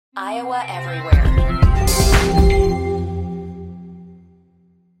Iowa Everywhere.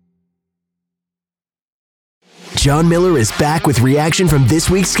 Jon Miller is back with reaction from this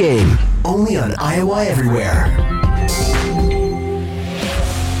week's game, only on Iowa Everywhere.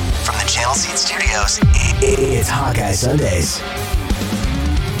 From the Channel Seed Studios, it's Hawkeye Sundays.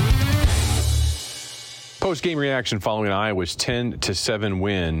 Post-game reaction following Iowa's 10-7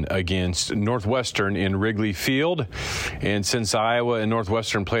 win against Northwestern in Wrigley Field. And since Iowa and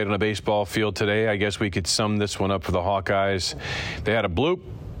Northwestern played on a baseball field today, I guess we could sum this one up for the Hawkeyes. They had a bloop,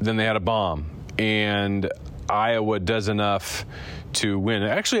 then they had a bomb. And Iowa does enough to win.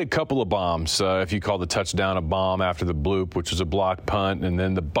 Actually, a couple of bombs, if you call the touchdown a bomb after the bloop, which was a blocked punt, and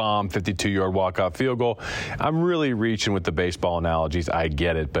then the bomb, 52-yard walk-off field goal. I'm really reaching with the baseball analogies. I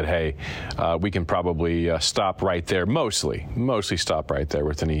get it, but hey, we can probably stop right there, mostly stop right there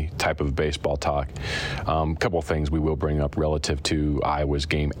with any type of baseball talk. A couple of things we will bring up relative to Iowa's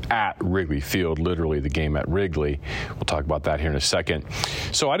game at Wrigley Field, literally the game at Wrigley. We'll talk about that here in a second.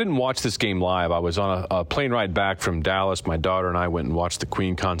 So I didn't watch this game live. I was on a plane ride back from Dallas. My daughter and I went and watched the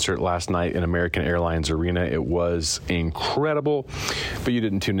Queen concert last night in American Airlines Arena. It was incredible, but you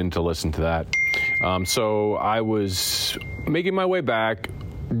didn't tune in to listen to that. So I was making my way back,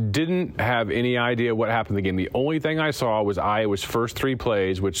 didn't have any idea what happened in the game. The only thing I saw was Iowa's first three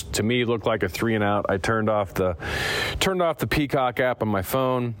plays, which to me looked like a 3-and-out. I turned off the Peacock app on my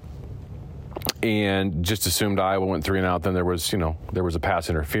phone and just assumed Iowa went 3-and-out. Then there was a pass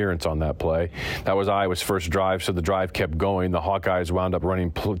interference on that play. That was Iowa's first drive, so the drive kept going. The Hawkeyes wound up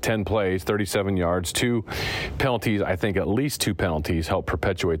running 10 plays, 37 yards, 2 penalties. I think at least 2 penalties helped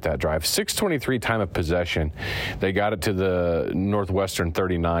perpetuate that drive. 6:23 time of possession. They got it to the Northwestern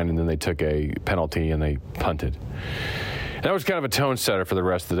 39, and then they took a penalty and they punted. That was kind of a tone setter for the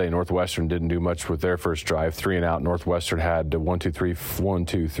rest of the day. Northwestern didn't do much with their first drive, 3-and-out. Northwestern had 5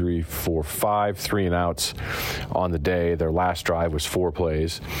 3-and-outs on the day. Their last drive was 4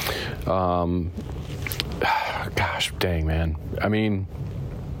 plays. Gosh, dang, man. I mean,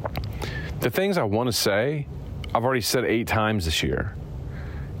 the things I want to say, I've already said 8 times this year.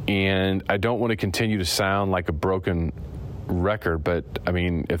 And I don't want to continue to sound like a broken record, but I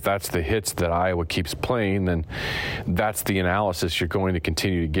mean, if that's the hits that Iowa keeps playing, then that's the analysis you're going to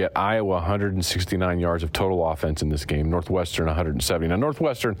continue to get. Iowa 169 yards of total offense in this game, Northwestern 170. Now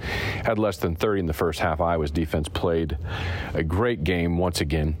Northwestern had less than 30 in the first half. Iowa's defense played a great game once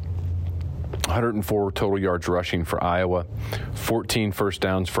again. 104 total yards rushing for Iowa, 14 first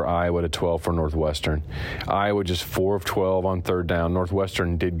downs for Iowa to 12 for Northwestern. Iowa just 4 of 12 on third down.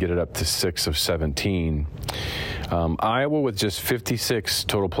 Northwestern did get it up to 6 of 17. Iowa with just 56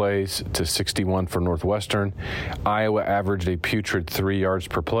 total plays to 61 for Northwestern. Iowa averaged a putrid 3 yards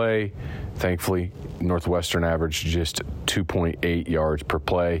per play. Thankfully, Northwestern averaged just 2.8 yards per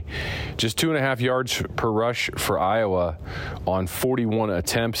play. Just 2.5 yards per rush for Iowa on 41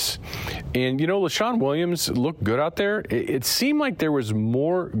 attempts. And, LaShawn Williams looked good out there. It seemed like there was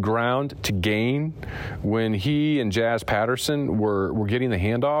more ground to gain when he and Jazz Patterson were getting the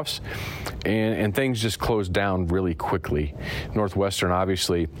handoffs, and things just closed down really quickly. Northwestern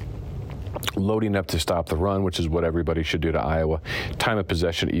obviously loading up to stop the run, which is what everybody should do to Iowa. Time of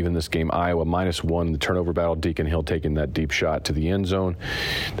possession, even this game, Iowa -1. The turnover battle, Deacon Hill taking that deep shot to the end zone.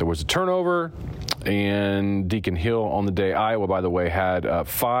 There was a turnover, and Deacon Hill on the day. Iowa, by the way, had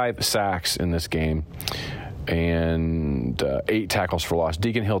 5 sacks in this game and 8 tackles for loss.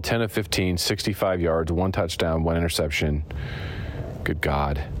 Deacon Hill 10 of 15, 65 yards, 1 touchdown, 1 interception. Good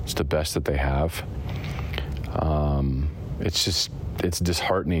God, it's the best that they have. It's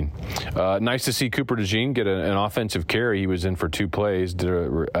disheartening. Nice to see Cooper DeJean get an offensive carry. He was in for 2 plays, did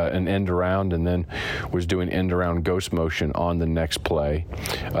an end around, and then was doing end around ghost motion on the next play.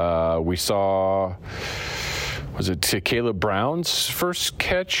 We saw, was it Caleb Brown's first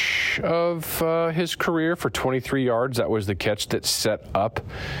catch of his career for 23 yards? That was the catch that set up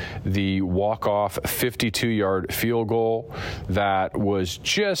the walk-off 52-yard field goal that was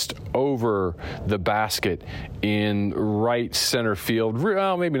just over the basket in right center field.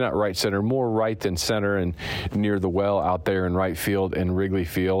 Well, maybe not right center, more right than center, and near the well out there in right field in Wrigley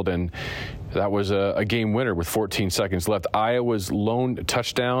Field. And that was a game winner with 14 seconds left. Iowa's lone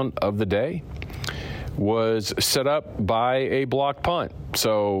touchdown of the day was set up by a blocked punt.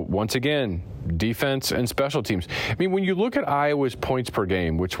 So once again, defense and special teams. I mean, when you look at Iowa's points per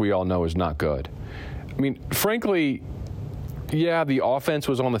game, which we all know is not good, I mean, frankly, yeah, the offense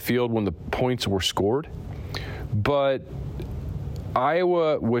was on the field when the points were scored, but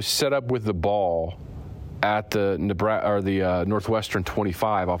Iowa was set up with the ball at the Northwestern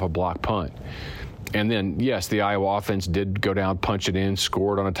 25 off a block punt. And then, yes, the Iowa offense did go down, punch it in,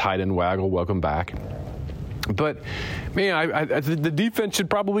 scored on a tight end waggle. Welcome back. But, man, the defense should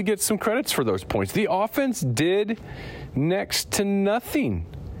probably get some credits for those points. The offense did next to nothing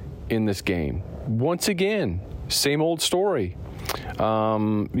in this game. Once again, same old story.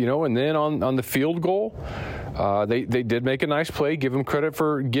 And then on the field goal, they did make a nice play. Give them credit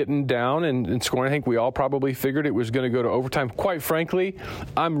for getting down and scoring. I think we all probably figured it was going to go to overtime. Quite frankly,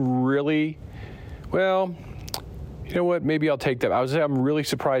 I'm really, you know what? Maybe I'll take that. I'm really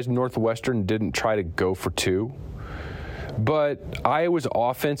surprised Northwestern didn't try to go for two. But Iowa's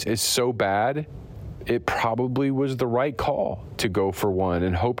offense is so bad, it probably was the right call to go for one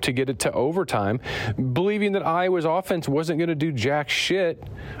and hope to get it to overtime, believing that Iowa's offense wasn't going to do jack shit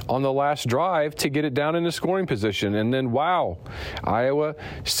on the last drive to get it down into scoring position. And then, wow, Iowa,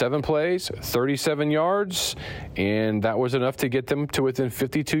 7 plays, 37 yards, and that was enough to get them to within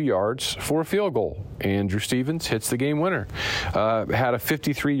 52 yards for a field goal. Andrew Stevens hits the game winner. Had a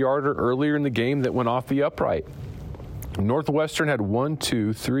 53-yarder earlier in the game that went off the upright. Northwestern had 1,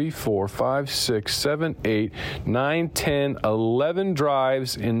 2, 3, 4, 5, 6, 7, 8, 9, 10, 11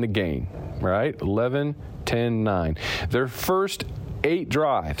 drives in the game, right? 11, 10, 9. Their first 8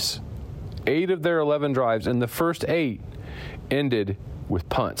 drives, 8 of their 11 drives, and the first 8 ended with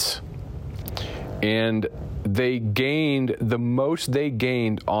punts. And they gained, the most they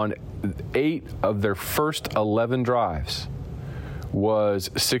gained on 8 of their first 11 drives was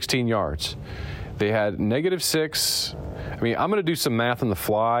 16 yards. They had -6. I'm going to do some math on the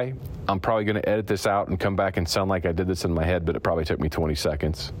fly. I'm probably going to edit this out and come back and sound like I did this in my head, but it probably took me 20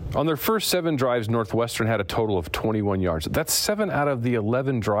 seconds. On their first 7 drives, Northwestern had a total of 21 yards. That's 7 out of the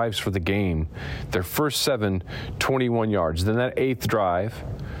 11 drives for the game. Their first 7, 21 yards. Then that 8th drive,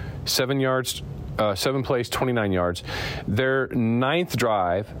 7 yards, 7 plays, 29 yards. Their 9th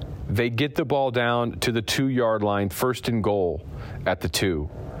drive, they get the ball down to the 2-yard line, first and goal at the 2.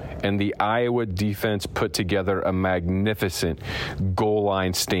 And the Iowa defense put together a magnificent goal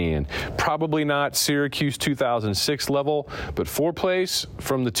line stand. Probably not Syracuse 2006 level, but 4 plays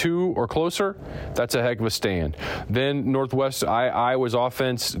from the 2 or closer, that's a heck of a stand. Then Iowa's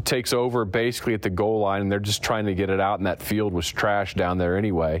offense takes over basically at the goal line, and they're just trying to get it out, and that field was trash down there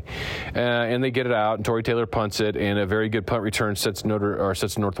anyway. And they get it out, and Torrey Taylor punts it, and a very good punt return sets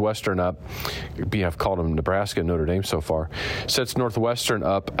Northwestern up. I've called them Nebraska and Notre Dame so far. Sets Northwestern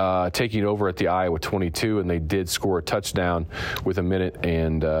up, taking over at the Iowa 22, and they did score a touchdown with a minute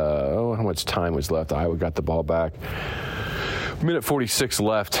and how much time was left? Iowa got the ball back. Minute 46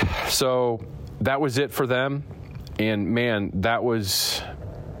 left. So that was it for them. And man, that was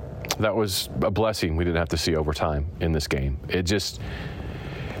a blessing. We didn't have to see overtime in this game. It just,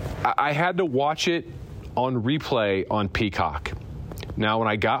 I had to watch it on replay on Peacock. Now, when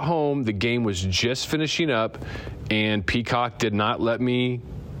I got home, the game was just finishing up, and Peacock did not let me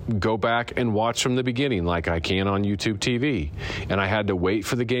go back and watch from the beginning like I can on YouTube TV. And I had to wait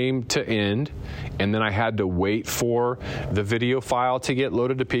for the game to end, and then I had to wait for the video file to get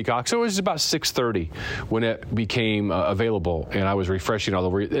loaded to Peacock. So it was about 6:30 when it became available, and I was refreshing all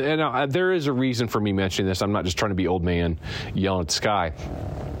over. And there is a reason for me mentioning this. I'm not just trying to be old man yelling at the sky.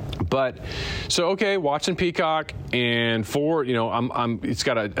 But so, okay, watching Peacock, and it's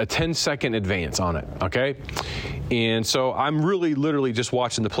got a 10-second advance on it, okay? And so I'm really literally just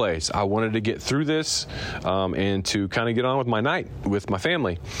watching the plays. I wanted to get through this and to kind of get on with my night with my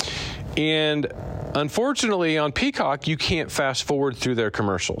family. And unfortunately on Peacock, you can't fast forward through their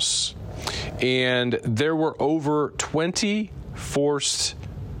commercials. And there were over 20 forced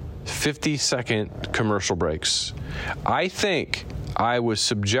 50-second commercial breaks. I think I was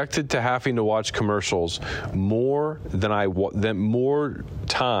subjected to having to watch commercials more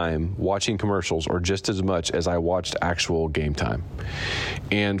time watching commercials, or just as much as I watched actual game time.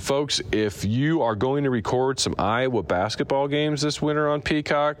 And folks, if you are going to record some Iowa basketball games this winter on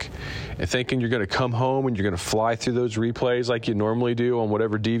Peacock and thinking you're going to come home and you're going to fly through those replays like you normally do on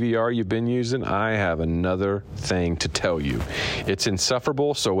whatever DVR you've been using, I have another thing to tell you. It's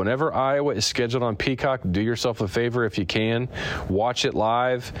insufferable. So whenever Iowa is scheduled on Peacock, do yourself a favor if you can. Watch it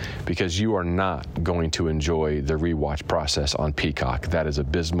live, because you are not going to enjoy the rewatch process on Peacock. That is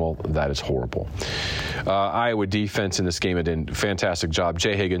abysmal. That is horrible. Iowa defense in this game did a fantastic job.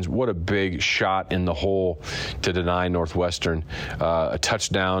 Jay Higgins, what a big shot in the hole to deny Northwestern a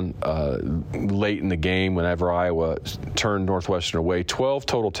touchdown late in the game whenever Iowa turned Northwestern away. 12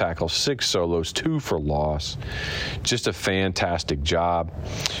 total tackles, 6 solos, 2 for loss. Just a fantastic job.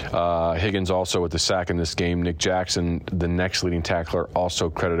 Higgins also with the sack in this game. Nick Jackson, the next leading spectacular, also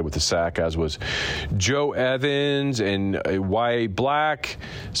credited with the sack, as was Joe Evans and Y.A. Black.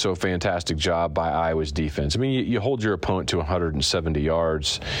 So fantastic job by Iowa's defense. I mean, you hold your opponent to 170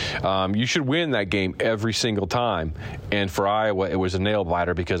 yards. You should win that game every single time. And for Iowa, it was a nail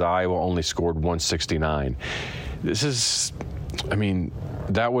biter because Iowa only scored 169.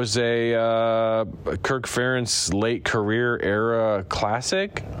 That was a Kirk Ferentz late career era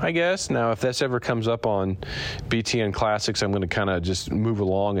classic, I guess. Now, if this ever comes up on BTN Classics, I'm going to kind of just move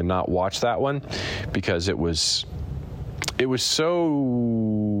along and not watch that one because it was so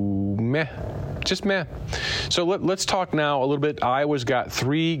meh. Just meh. So let's talk now a little bit. Iowa's got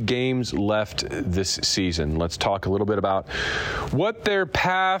 3 games left this season. Let's talk a little bit about what their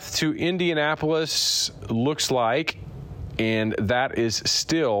path to Indianapolis looks like. And that is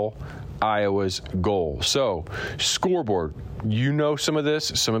still Iowa's goal. So, scoreboard. You know some of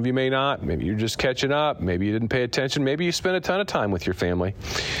this. Some of you may not. Maybe you're just catching up. Maybe you didn't pay attention. Maybe you spent a ton of time with your family.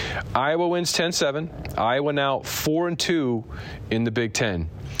 Iowa wins 10-7. Iowa now 4-2 in the Big Ten.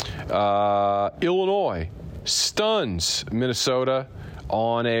 Illinois stuns Minnesota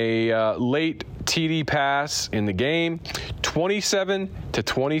on a late TD pass in the game.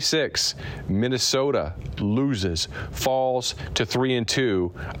 27-26. Minnesota loses, falls to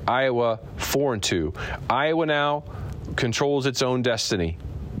 3-2. Iowa 4-2. Iowa now controls its own destiny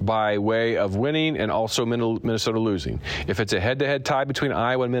by way of winning and also Minnesota losing. If it's a head-to-head tie between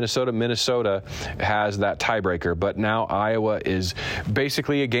Iowa and Minnesota, Minnesota has that tiebreaker. But now Iowa is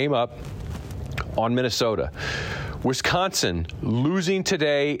basically a game up on Minnesota. Wisconsin losing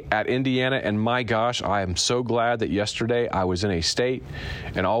today at Indiana, and my gosh, I am so glad that yesterday I was in a state,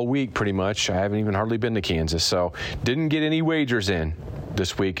 and all week pretty much, I haven't even hardly been to Kansas, so didn't get any wagers in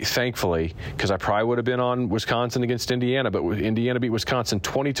this week, thankfully, because I probably would have been on Wisconsin against Indiana, but Indiana beat Wisconsin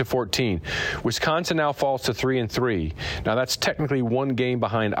 20-14. Wisconsin now falls to 3-3. Now that's technically one game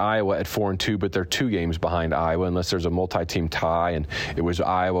behind Iowa at 4-2, but they're 2 games behind Iowa unless there's a multi-team tie, and it was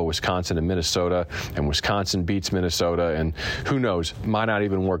Iowa, Wisconsin, and Minnesota, and Wisconsin beats Minnesota, and who knows, might not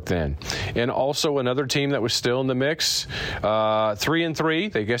even work then. And also another team that was still in the mix,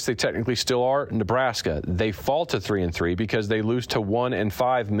 3-3. I guess they technically still are. Nebraska. They fall to 3-3 because they lose to 1-5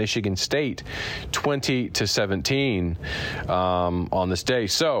 Michigan State, 20-17 on this day.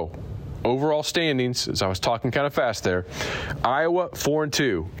 So overall standings, as I was talking kind of fast there, Iowa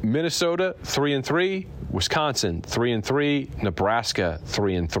 4-2, Minnesota 3-3, Wisconsin 3-3, Nebraska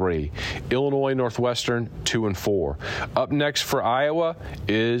 3-3, Illinois Northwestern 2-4. Up next for Iowa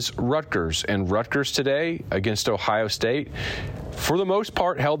is Rutgers, and Rutgers today against Ohio State, for the most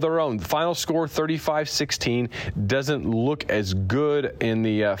part, held their own. The final score, 35-16, doesn't look as good in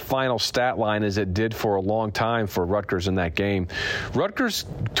the final stat line as it did for a long time for Rutgers in that game. Rutgers,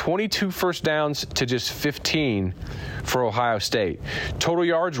 22 first downs to just 15 for Ohio State. Total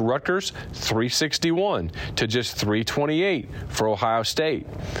yards, Rutgers, 361 to just 328 for Ohio State.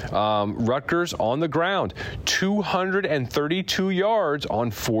 Rutgers on the ground, 232 yards on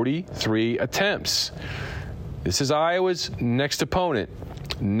 43 attempts. This is Iowa's next opponent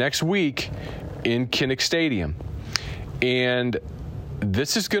next week in Kinnick Stadium. And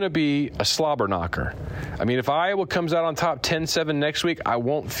this is going to be a slobber knocker. I mean, if Iowa comes out on top 10-7 next week, I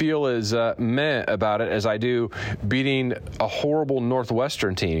won't feel as meh about it as I do beating a horrible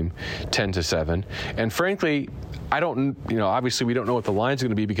Northwestern team 10-7. And frankly, obviously we don't know what the line's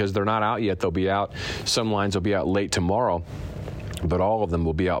going to be because they're not out yet. They'll be out. Some lines will be out late tomorrow, but all of them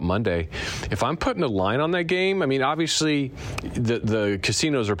will be out Monday. If I'm putting a line on that game, I mean, obviously the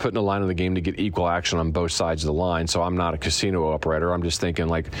casinos are putting a line on the game to get equal action on both sides of the line, so I'm not a casino operator. I'm just thinking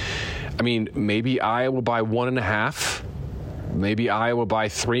maybe Iowa by 1.5. Maybe Iowa by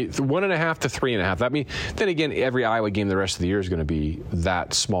 1.5 to 3.5. Then again, every Iowa game the rest of the year is going to be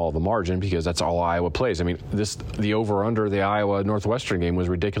that small of a margin because that's all Iowa plays. I mean, the over/under the Iowa Northwestern game was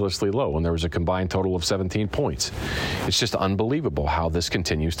ridiculously low, and there was a combined total of 17 points. It's just unbelievable how this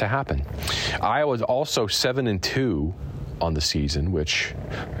continues to happen. Iowa is also 7-2 on the season, which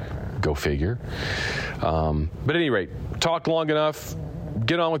go figure. But at any rate, talk long enough.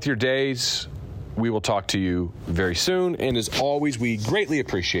 Get on with your days. We will talk to you very soon. And as always, we greatly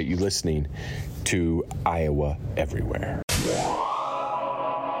appreciate you listening to Iowa Everywhere.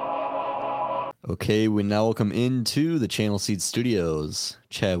 Okay, we now welcome into the Channel Seed Studios,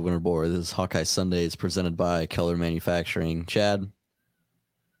 Chad Winterbore. This is Hawkeye Sunday. It's presented by Keller Manufacturing. Chad,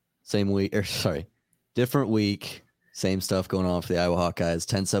 different week, same stuff going on for the Iowa Hawkeyes.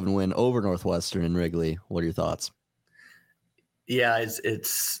 10-7 win over Northwestern in Wrigley. What are your thoughts? Yeah,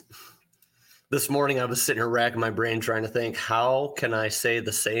 it's This morning I was sitting here racking my brain trying to think, how can I say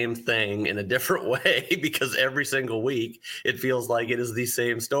the same thing in a different way? Because every single week it feels like it is the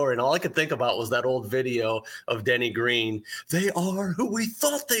same story. And all I could think about was that old video of Denny Green. They are who we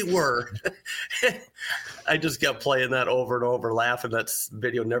thought they were. I just kept playing that over and over, laughing. That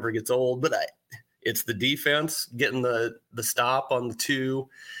video never gets old, but it's the defense getting the stop on the 2.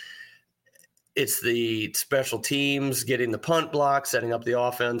 It's the special teams getting the punt block, setting up the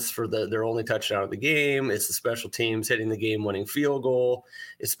offense for their only touchdown of the game. It's the special teams hitting the game-winning field goal.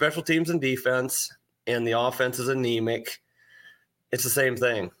 It's special teams and defense, and the offense is anemic. It's the same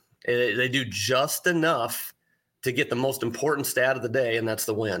thing. They do just enough to get the most important stat of the day, and that's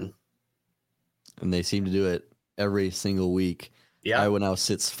the win. And they seem to do it every single week. Yeah. Iowa now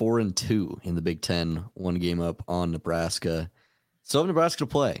sits 4-2 in the Big Ten, 1 game up on Nebraska. Still have Nebraska to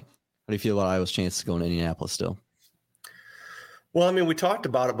play. How do you feel about Iowa's chance to go into Indianapolis still? Well, I mean, we talked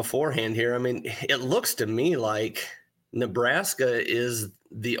about it beforehand here. I mean, it looks to me like Nebraska is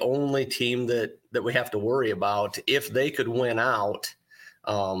the only team that we have to worry about. If they could win out,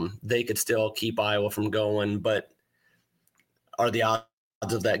 they could still keep Iowa from going. But are the odds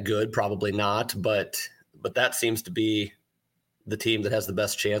of that good? Probably not. But that seems to be the team that has the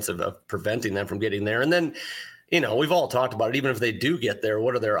best chance of preventing them from getting there. And then, we've all talked about it. Even if they do get there,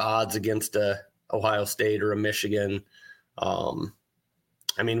 what are their odds against a Ohio State or a Michigan? I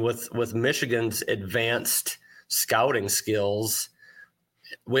mean, with Michigan's advanced scouting skills,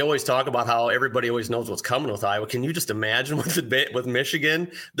 we always talk about how everybody always knows what's coming with Iowa. Can you just imagine with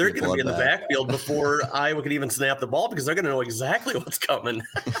Michigan? They're going to be in the backfield before Iowa can even snap the ball because they're going to know exactly what's coming.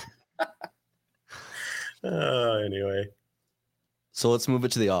 Anyway. So let's move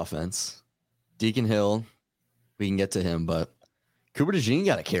it to the offense. Deacon Hill, we can get to him, but Cooper DeJean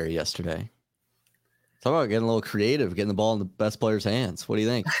got a carry yesterday. Talk about getting a little creative, getting the ball in the best player's hands. What do you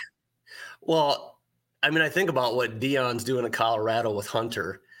think? Well, I mean, I think about what Deion's doing in Colorado with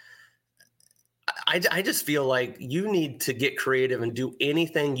Hunter. I just feel like you need to get creative and do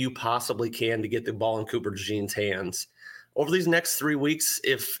anything you possibly can to get the ball in Cooper DeJean's hands. Over these next 3 weeks,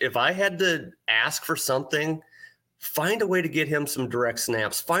 if I had to ask for something, find a way to get him some direct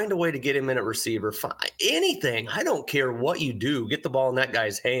snaps. Find a way to get him in at receiver. Anything. I don't care what you do. Get the ball in that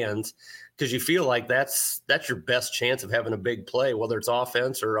guy's hands because you feel like that's your best chance of having a big play, whether it's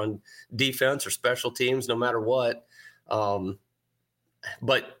offense or on defense or special teams, no matter what. But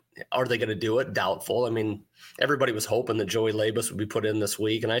are they going to do it? Doubtful. I mean, everybody was hoping that Joey Labus would be put in this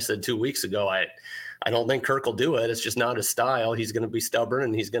week. And I said 2 weeks ago, I don't think Kirk will do it. It's just not his style. He's going to be stubborn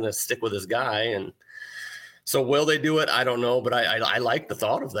and he's going to stick with his guy. And so will they do it? I don't know, but I like the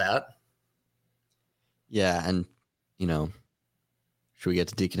thought of that. Yeah, and, should we get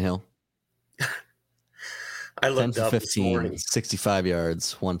to Deacon Hill? I looked 10 up 15, this morning. 65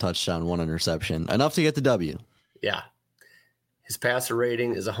 yards, 1 touchdown, 1 interception. Enough to get the W. Yeah. His passer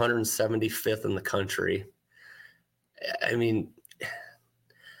rating is 175th in the country. I mean,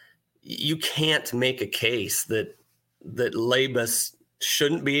 you can't make a case that Labus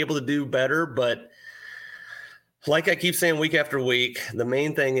shouldn't be able to do better, but like I keep saying week after week, the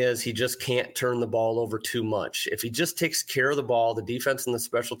main thing is he just can't turn the ball over too much. If he just takes care of the ball, the defense and the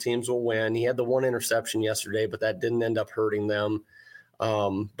special teams will win. He had the 1 interception yesterday, but that didn't end up hurting them.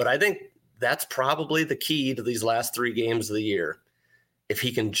 But I think that's probably the key to these last 3 games of the year. If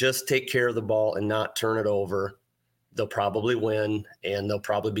he can just take care of the ball and not turn it over, they'll probably win, and they'll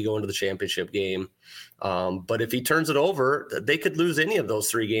probably be going to the championship game. But if he turns it over, they could lose any of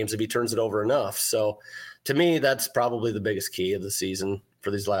those 3 games if he turns it over enough. So to me, that's probably the biggest key of the season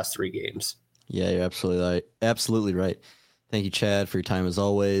for these last 3 games. Yeah, you're absolutely right. Thank you, Chad, for your time as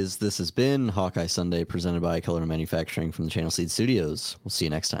always. This has been Hawkeye Sunday, presented by Keller Manufacturing from the Channel Seed Studios. We'll see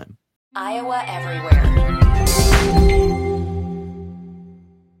you next time. Iowa Everywhere.